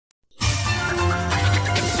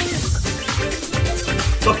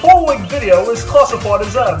following video is classified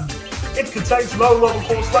as M. It contains low-level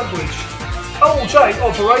coarse language. LJ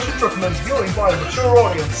Operations recommends viewing by a mature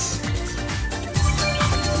audience.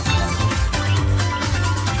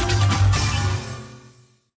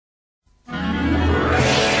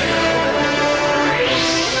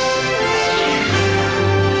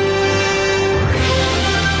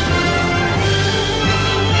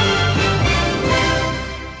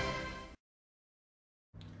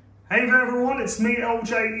 Hey there everyone, it's me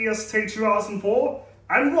LJ EST 2004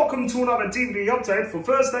 and welcome to another DVD update for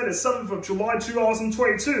Thursday the 7th of July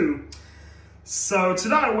 2022. So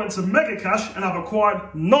today I went to Mega Cache and I've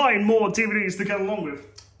acquired 9 more DVDs to get along with.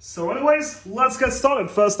 So anyways, let's get started.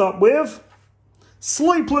 First up with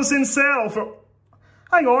Sleepless in Seattle.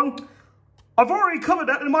 Hang on, I've already covered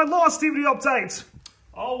that in my last DVD update.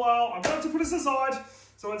 Oh well, I'm going to put this aside.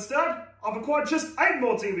 So instead, I've acquired just 8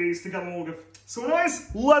 more DVDs to get along with. So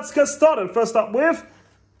anyways, let's get started. First up with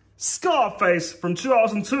Scarface from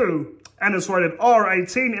 2002. And it's rated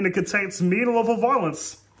R-18 and it contains medium-level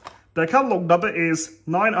violence. The catalogue number is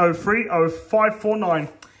 9030549.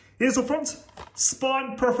 Here's the front,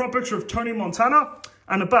 spine profile picture of Tony Montana,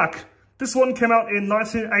 and the back. This one came out in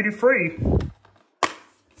 1983.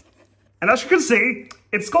 And as you can see,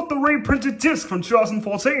 it's got the reprinted disc from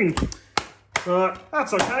 2014. But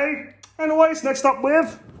that's okay. Anyways, next up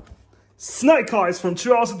with Snake Eyes from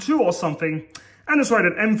 2002 or something. And it's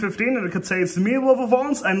rated M15 and it contains medium-level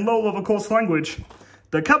violence and low-level coarse language.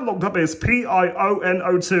 The catalogue number is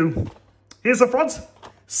PION02. Here's the front,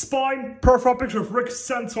 spine, profile picture of Rick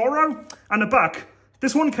Santoro, and the back.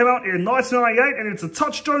 This one came out in 1998 and it's a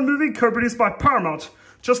Touchstone movie co-produced by Paramount,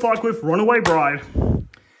 just like with Runaway Bride.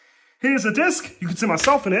 Here's the disc, you can see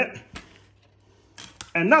myself in it.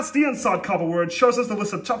 And that's the inside cover where it shows us the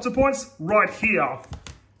list of chapter points right here.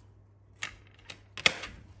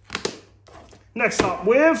 Next up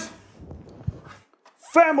with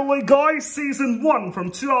Family Guy Season 1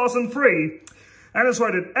 from 2003. And it's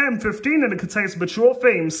rated M15 and it contains mature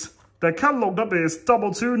themes. The catalogue number is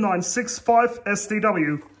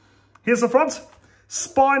 22965SDW. Here's the front,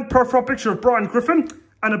 spine profile picture of Brian Griffin,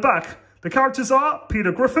 and the back. The characters are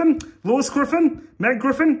Peter Griffin, Louis Griffin, Meg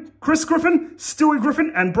Griffin, Chris Griffin, Stewie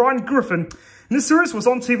Griffin, and Brian Griffin. And this series was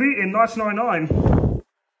on TV in 1999.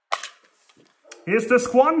 Here's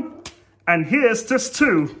disc 1, and here's disc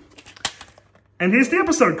 2. And here's the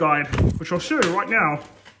episode guide, which I'll show you right now.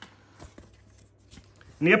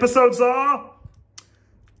 And the episodes are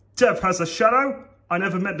Death Has a Shadow, I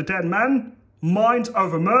Never Met the Dead Man, Mind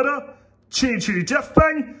Over Murder, Chitty Chitty Death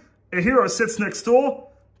Bang, A Hero Sits Next Door,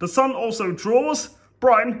 The Sun Also Draws,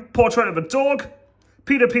 Brian, Portrait of a Dog,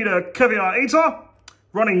 Peter Caviar Eater,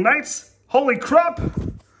 Running Mates, Holy Crap,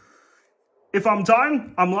 If I'm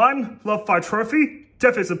Dying, I'm Lying, Love Fight Trophy,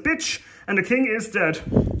 Death is a Bitch, and The King is Dead.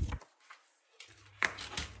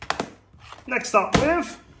 Next up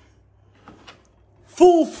with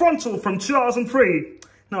Full Frontal from 2003.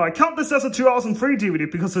 Now I count this as a 2003 DVD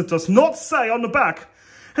because it does not say on the back.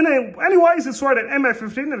 And anyways, it's rated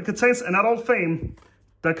MA15 and it contains an adult theme.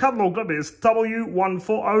 The catalogue number is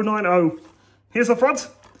W14090. Here's the front,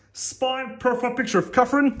 spine profile picture of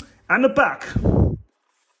Catherine, and the back.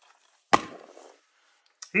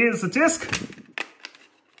 Here's the disc.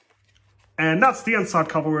 And that's the inside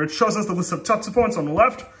cover where it shows us the list of chapter points on the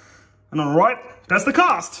left. And on the right, there's the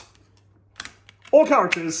cast. All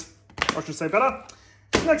characters, I should say better.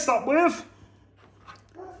 Next up with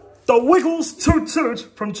The Wiggles Toot Toot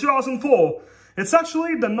from 2004. It's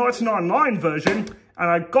actually the 1999 version, and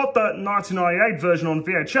I got the 1998 version on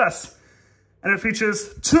VHS. And it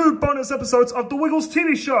features 2 bonus episodes of The Wiggles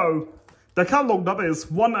TV show. The catalogue number is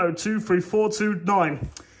 1023429.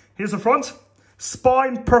 Here's the front,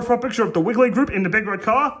 spine profile picture of the Wiggly group in the big red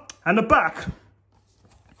car, and the back.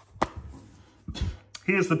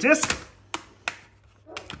 Here's the disc.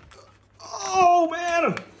 Oh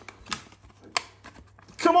man!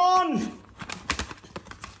 Come on!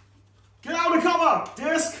 Get out of the cover,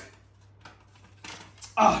 disc!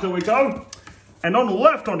 Ah, there we go. And on the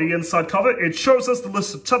left, on the inside cover, it shows us the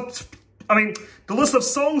list of the list of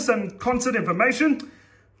songs and content information.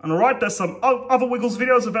 On the right, there's some other Wiggles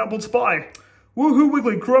videos available to buy. Woohoo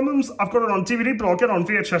Wiggly Grumums, I've got it on DVD, but I'll get it on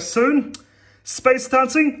VHS soon. Space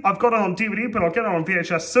Dancing, I've got it on DVD, but I'll get it on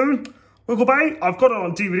VHS soon. Wiggle Bay, I've got it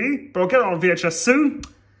on DVD, but I'll get it on VHS soon.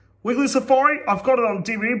 Wiggly Safari, I've got it on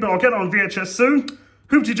DVD, but I'll get it on VHS soon.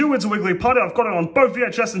 Hoopty Doo, It's a Wiggly Party, I've got it on both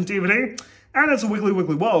VHS and DVD. And It's a Wiggly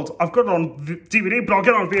Wiggly World, I've got it on DVD, but I'll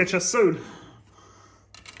get it on VHS soon.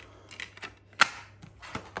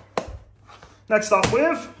 Next up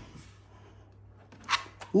with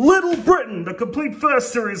Little Britain, the complete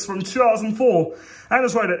first series from 2004, and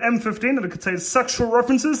is rated M15 and it contains sexual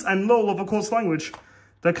references and little of a coarse language.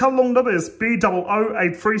 The catalog number is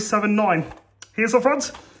B008379. Here's the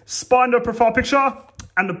front, spine profile picture,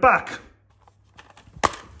 and the back.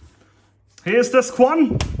 Here's disc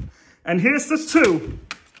 1, and here's disc 2.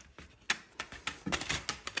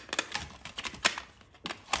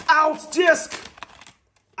 Out, disc!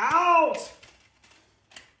 Out!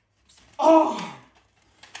 Oh!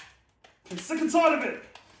 I'm sick and tired of it.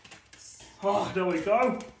 Oh, there we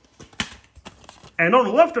go. And on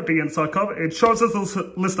the left of the inside cover, it shows us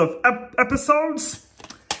a list of episodes.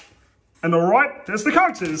 And on the right, there's the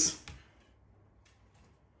characters.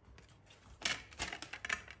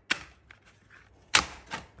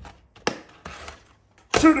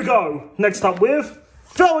 Two to go. Next up with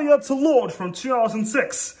Failure to Launch from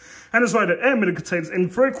 2006. And is rated M and it contains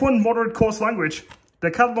infrequent moderate coarse language.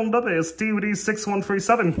 The catalog number is DVD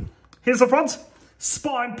 6137. Here's the front,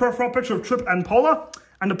 spine profile picture of Trip and Polar,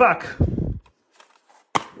 and the back.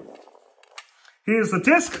 Here's the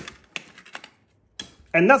disc,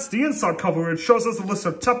 and that's the inside cover. It shows us a list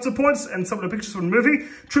of chapter points and some of the pictures from the movie,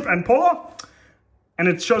 Trip and Polar, and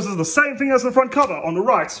it shows us the same thing as the front cover on the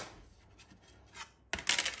right.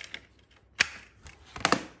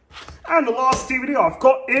 And the last DVD I've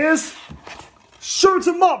got is Shoot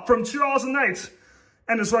 'Em Up from 2008.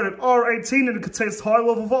 And it's rated R-18 and it contains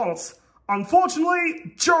high-level violence.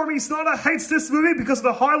 Unfortunately, Jeremy Snyder hates this movie because of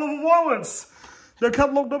the high-level violence. The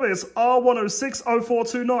catalog number is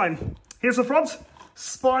R1060429. Here's the front,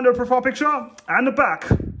 spine profile picture, and the back.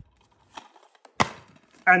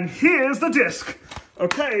 And here's the disc.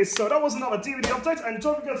 Okay, so that was another DVD update, and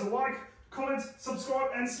don't forget to like, comment,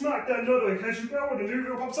 subscribe, and smack that notification bell when a new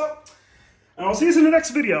video pops up. And I'll see you in the next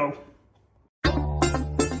video.